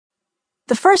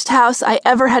The first house I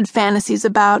ever had fantasies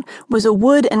about was a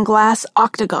wood and glass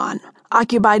octagon,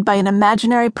 occupied by an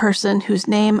imaginary person whose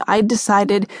name I'd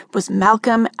decided was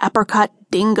Malcolm Apricot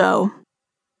Dingo.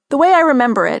 The way I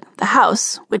remember it, the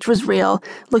house, which was real,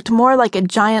 looked more like a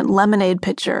giant lemonade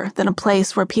pitcher than a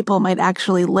place where people might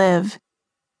actually live.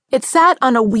 It sat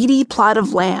on a weedy plot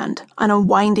of land, on a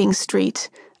winding street,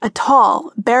 a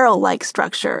tall, barrel-like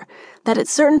structure that at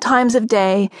certain times of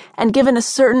day, and given a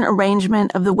certain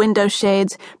arrangement of the window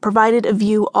shades, provided a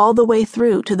view all the way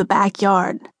through to the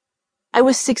backyard. I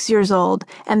was 6 years old,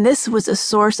 and this was a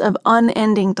source of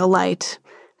unending delight.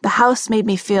 The house made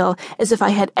me feel as if I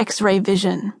had X-ray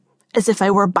vision, as if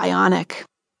I were bionic.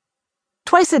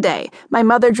 Twice a day, my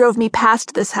mother drove me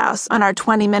past this house on our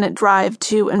 20-minute drive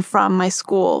to and from my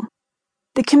school.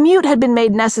 The commute had been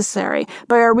made necessary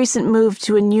by our recent move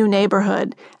to a new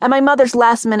neighborhood, and my mother's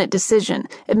last-minute decision,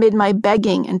 amid my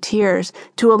begging and tears,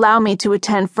 to allow me to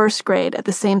attend first grade at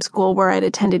the same school where I'd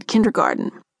attended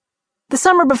kindergarten. The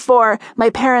summer before, my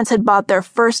parents had bought their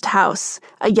first house,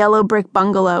 a yellow brick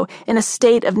bungalow in a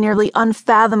state of nearly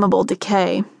unfathomable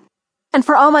decay. And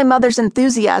for all my mother's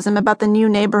enthusiasm about the new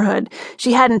neighborhood,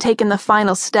 she hadn't taken the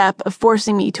final step of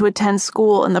forcing me to attend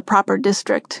school in the proper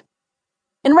district.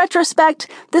 In retrospect,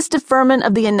 this deferment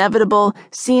of the inevitable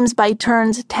seems by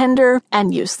turns tender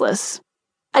and useless.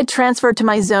 I transferred to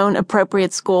my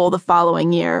zone-appropriate school the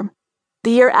following year.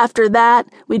 The year after that,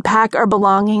 we'd pack our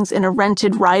belongings in a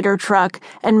rented Ryder truck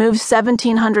and move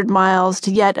 1,700 miles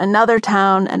to yet another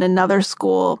town and another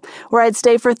school, where I'd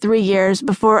stay for 3 years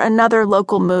before another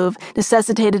local move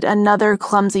necessitated another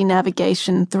clumsy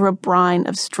navigation through a brine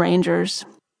of strangers.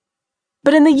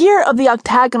 But in the year of the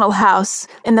octagonal house,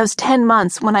 in those 10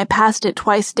 months when I passed it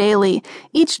twice daily,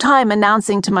 each time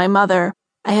announcing to my mother,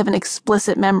 I have an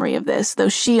explicit memory of this, though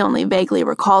she only vaguely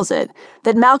recalls it,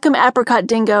 that Malcolm Apricot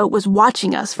Dingo was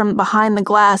watching us from behind the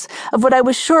glass of what I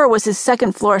was sure was his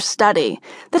second-floor study,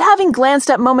 that having glanced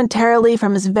up momentarily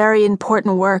from his very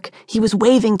important work, he was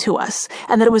waving to us,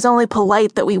 and that it was only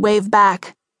polite that we wave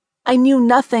back. I knew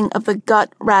nothing of the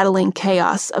gut-rattling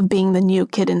chaos of being the new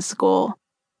kid in school.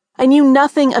 I knew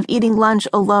nothing of eating lunch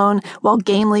alone while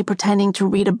gamely pretending to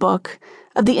read a book,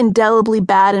 of the indelibly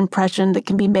bad impression that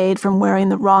can be made from wearing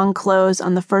the wrong clothes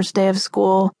on the first day of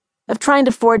school, of trying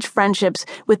to forge friendships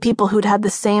with people who'd had the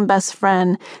same best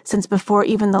friend since before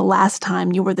even the last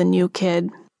time you were the new kid.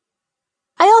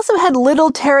 I also had little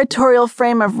territorial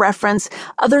frame of reference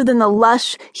other than the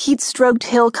lush, heat-stroked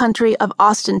hill country of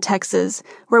Austin, Texas,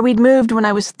 where we'd moved when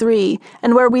I was 3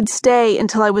 and where we'd stay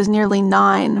until I was nearly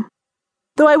 9.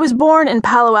 Though I was born in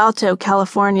Palo Alto,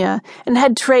 California, and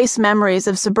had trace memories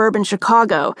of suburban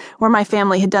Chicago, where my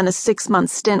family had done a 6-month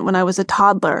stint when I was a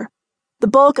toddler, the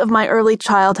bulk of my early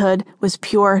childhood was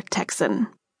pure Texan.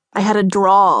 I had a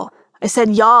drawl. I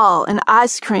said y'all and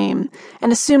ice cream,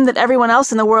 and assumed that everyone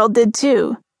else in the world did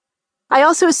too. I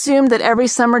also assumed that every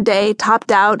summer day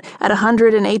topped out at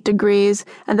 108 degrees,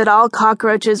 and that all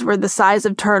cockroaches were the size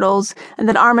of turtles, and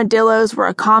that armadillos were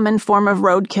a common form of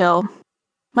roadkill.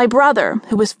 My brother,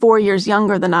 who was 4 years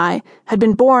younger than I, had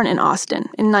been born in Austin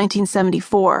in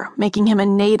 1974, making him a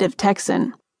native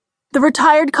Texan. The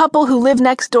retired couple who lived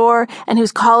next door and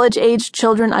whose college-aged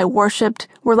children I worshipped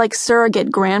were like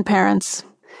surrogate grandparents.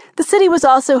 The city was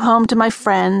also home to my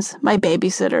friends, my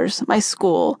babysitters, my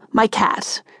school, my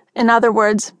cat. In other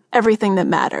words, everything that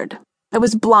mattered. I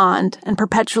was blonde and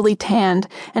perpetually tanned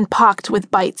and pocked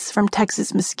with bites from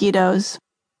Texas mosquitoes.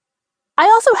 I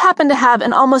also happened to have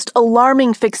an almost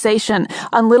alarming fixation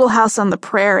on Little House on the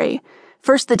Prairie.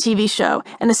 First the TV show,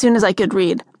 and as soon as I could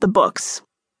read, the books.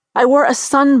 I wore a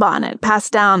sunbonnet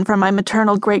passed down from my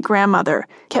maternal great-grandmother,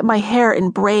 kept my hair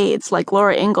in braids like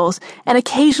Laura Ingalls, and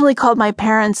occasionally called my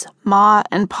parents Ma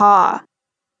and Pa.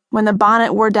 When the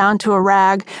bonnet wore down to a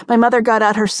rag, my mother got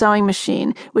out her sewing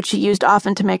machine, which she used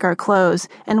often to make our clothes,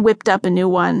 and whipped up a new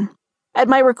one. At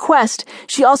my request,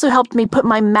 she also helped me put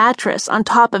my mattress on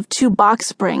top of 2 box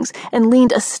springs and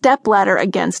leaned a stepladder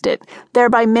against it,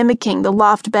 thereby mimicking the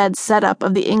loft bed setup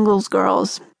of the Ingalls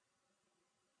girls.